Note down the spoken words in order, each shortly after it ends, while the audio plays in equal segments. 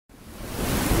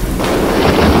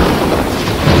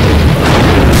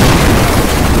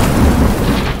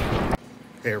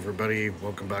everybody,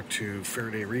 welcome back to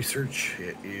Faraday Research.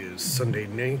 It is Sunday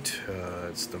night.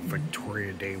 It's the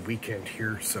Victoria Day weekend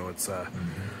here, so it's a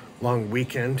long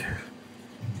weekend.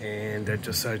 And I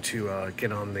decided to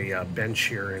get on the bench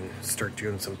here and start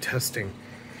doing some testing.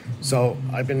 So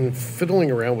I've been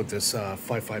fiddling around with this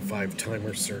 555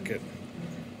 timer circuit.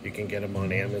 You can get them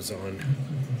on Amazon.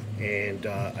 And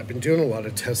I've been doing a lot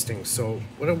of testing. So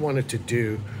what I wanted to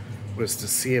do was to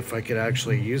see if I could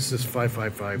actually use this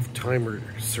 555 timer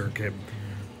circuit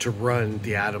to run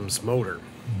the Adams motor.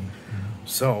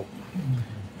 So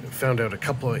I found out a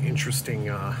couple of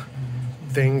interesting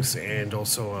things, and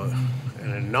also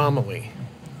an anomaly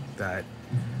that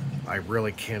I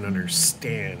really can't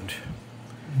understand.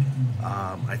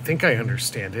 I think I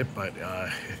understand it, but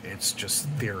it's just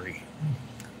theory.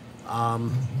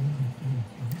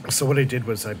 So what I did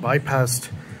was I bypassed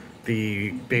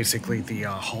basically the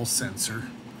Hall sensor,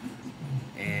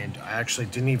 and I actually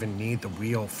didn't even need the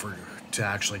wheel to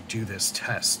actually do this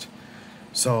test.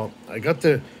 So I got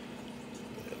the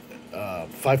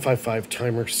 555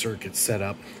 timer circuit set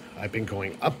up. I've been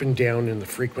going up and down in the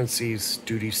frequencies,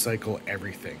 duty cycle,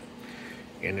 everything,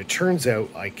 and it turns out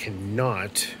I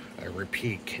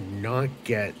repeat, cannot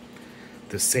get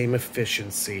the same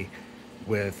efficiency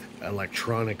with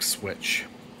electronic switch.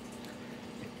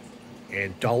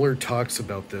 And Dollar talks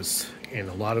about this in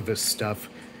a lot of his stuff,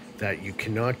 that you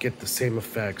cannot get the same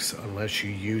effects unless you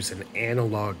use an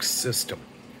analog system.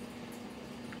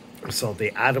 So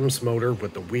the Adams motor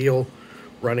with the wheel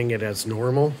running it as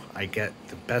normal, I get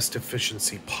the best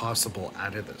efficiency possible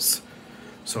out of this.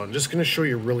 So I'm just going to show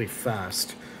you really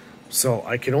fast. So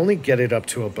I can only get it up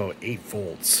to about 8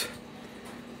 volts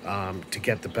to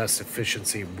get the best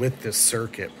efficiency with this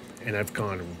circuit. And I've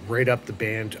gone right up the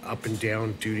band, up and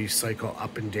down, duty cycle,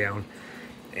 up and down.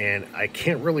 And I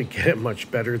can't really get it much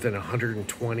better than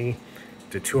 120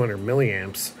 to 200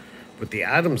 milliamps. With the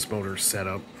Adams motor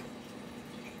setup,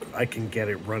 I can get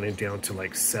it running down to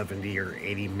like 70 or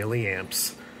 80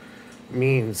 milliamps.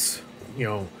 Means, you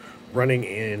know, running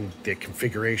in the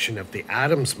configuration of the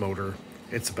Adams motor,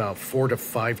 it's about 4 to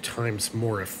 5 times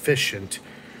more efficient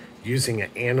using an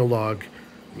analog,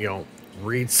 you know,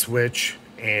 reed switch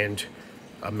and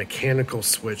a mechanical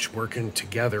switch working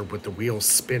together with the wheels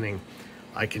spinning.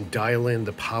 I can dial in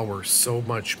the power so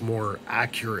much more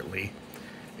accurately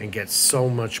and get so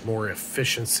much more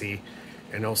efficiency,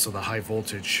 and also the high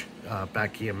voltage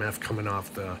back EMF coming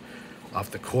off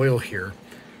the coil here,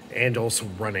 and also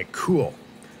run it cool.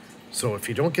 So if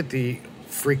you don't get the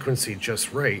frequency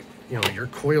just right, you know, your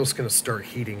coil's going to start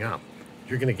heating up.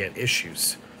 You're going to get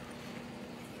issues.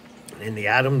 And the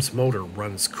Adams motor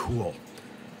runs cool.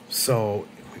 So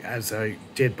as I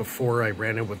did before, I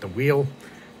ran it with the wheel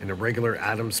in a regular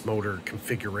Adams motor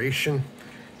configuration.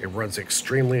 It runs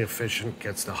extremely efficient,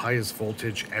 gets the highest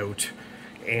voltage out,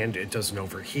 and it doesn't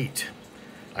overheat.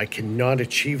 I cannot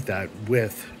achieve that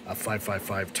with a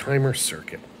 555 timer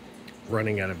circuit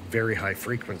running at a very high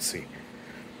frequency.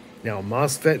 Now,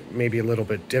 MOSFET may be a little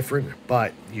bit different,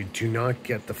 but you do not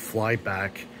get the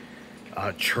flyback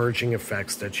charging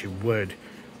effects that you would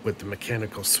with the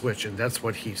mechanical switch. And that's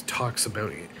what he talks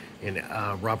about in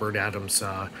Robert Adams'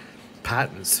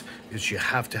 patents, is you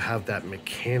have to have that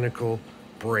mechanical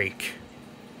break,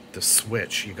 the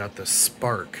switch. You got the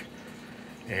spark.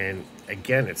 And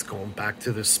again, it's going back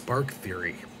to the spark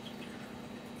theory.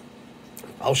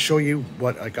 I'll show you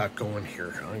what I got going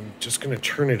here. I'm just going to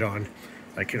turn it on.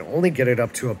 I can only get it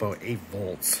up to about 8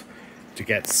 volts to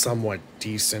get somewhat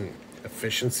decent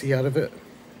efficiency out of it.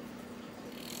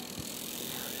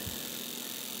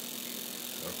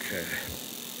 Okay,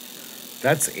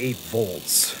 that's 8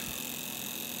 volts.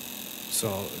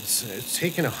 So it's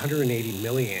taking 180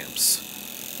 milliamps.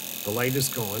 The light is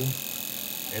going,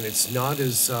 and it's not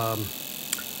as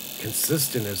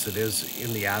consistent as it is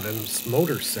in the Adams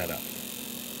motor setup.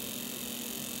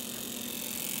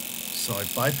 So I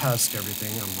bypassed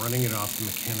everything. I'm running it off the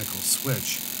mechanical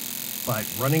switch, but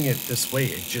running it this way,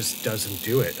 it just doesn't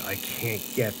do it. I can't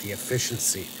get the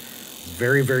efficiency.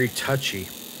 Very, very touchy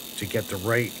to get the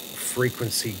right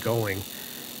frequency going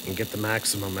and get the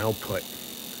maximum output.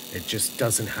 It just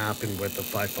doesn't happen with the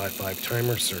 555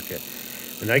 timer circuit.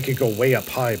 And I could go way up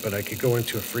high, but I could go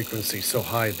into a frequency so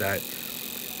high that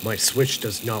my switch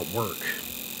does not work.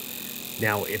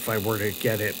 Now, if I were to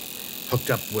get it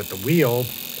hooked up with the wheel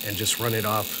and just run it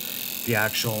off the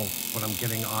actual, what I'm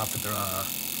getting off of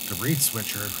the reed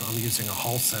switcher, I'm using a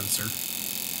Hall sensor,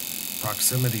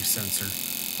 proximity sensor,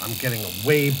 I'm getting a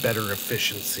way better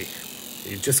efficiency.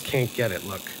 You just can't get it.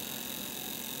 Look,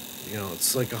 you know,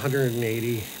 it's like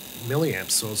 180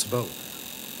 milliamps, so it's about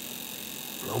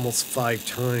almost 5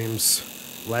 times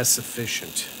less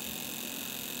efficient.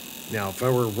 Now, if I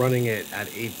were running it at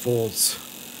 8 volts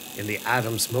in the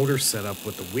Adams motor setup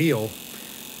with the wheel,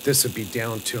 this would be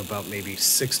down to about maybe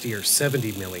 60 or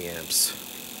 70 milliamps.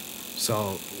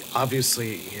 So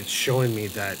obviously it's showing me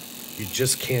that you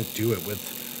just can't do it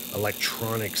with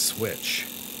electronic switch,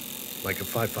 like a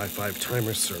 555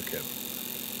 timer circuit.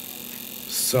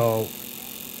 So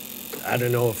I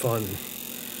don't know if I'm,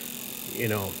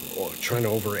 trying to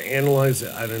overanalyze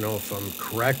it. I don't know if I'm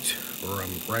correct or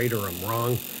I'm right or I'm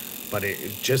wrong, but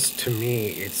it just, to me,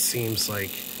 it seems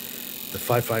like the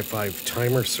 555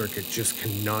 timer circuit just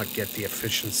cannot get the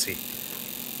efficiency.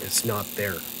 It's not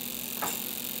there.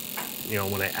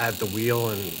 When I add the wheel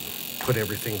and put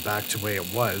everything back to the way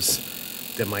it was,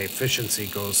 then my efficiency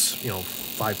goes,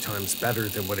 5 times better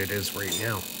than what it is right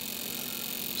now.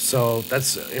 So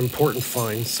that's an important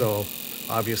find. So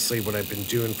obviously what I've been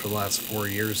doing for the last 4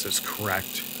 years is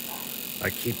correct. I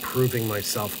keep proving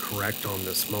myself correct on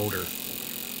this motor.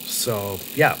 So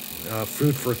yeah,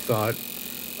 food for thought.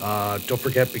 Don't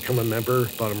forget, become a member,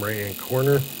 bottom right hand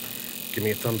corner. Give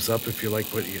me a thumbs up if you like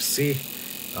what you see.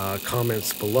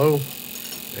 Comments below.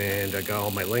 And I got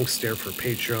all my links there for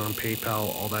Patreon,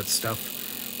 PayPal, all that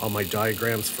stuff. All my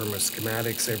diagrams for my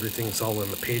schematics, everything's all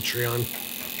in the Patreon.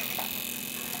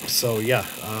 So yeah,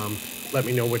 let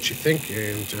me know what you think,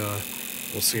 and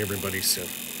we'll see everybody soon.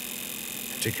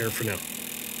 Take care for now.